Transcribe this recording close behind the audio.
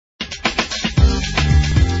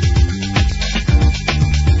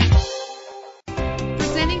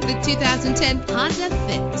2010 Honda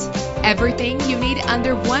Fit. Everything you need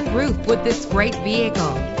under one roof with this great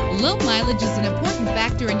vehicle. Low mileage is an important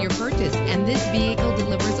factor in your purchase, and this vehicle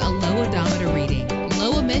delivers a low odometer reading.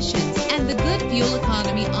 Low emissions and the good fuel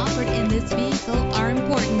economy offered in this vehicle are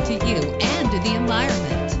important to you and to the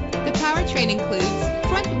environment. The powertrain includes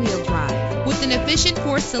front-wheel drive with an efficient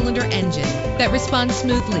 4-cylinder engine that responds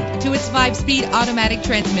smoothly to its 5-speed automatic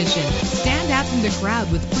transmission. Stand out from the crowd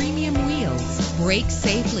with premium wheels. Brake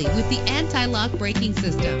safely with the anti-lock braking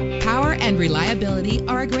system. Power and reliability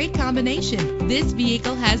are a great combination. This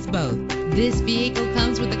vehicle has both. This vehicle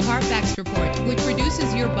comes with a Carfax report, which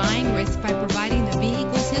reduces your buying risk by providing the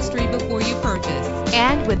vehicle's history before you purchase.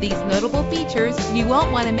 And with these notable features, you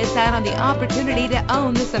won't want to miss out on the opportunity to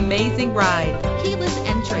own this amazing ride. Keyless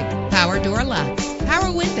entry, power door locks,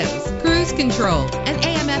 power windows, cruise control, an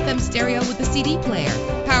AM/FM stereo with a CD player,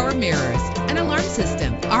 power mirrors, an alarm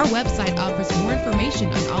system. Our website offers more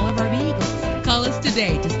information on all of our vehicles. Call us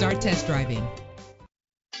today to start test driving.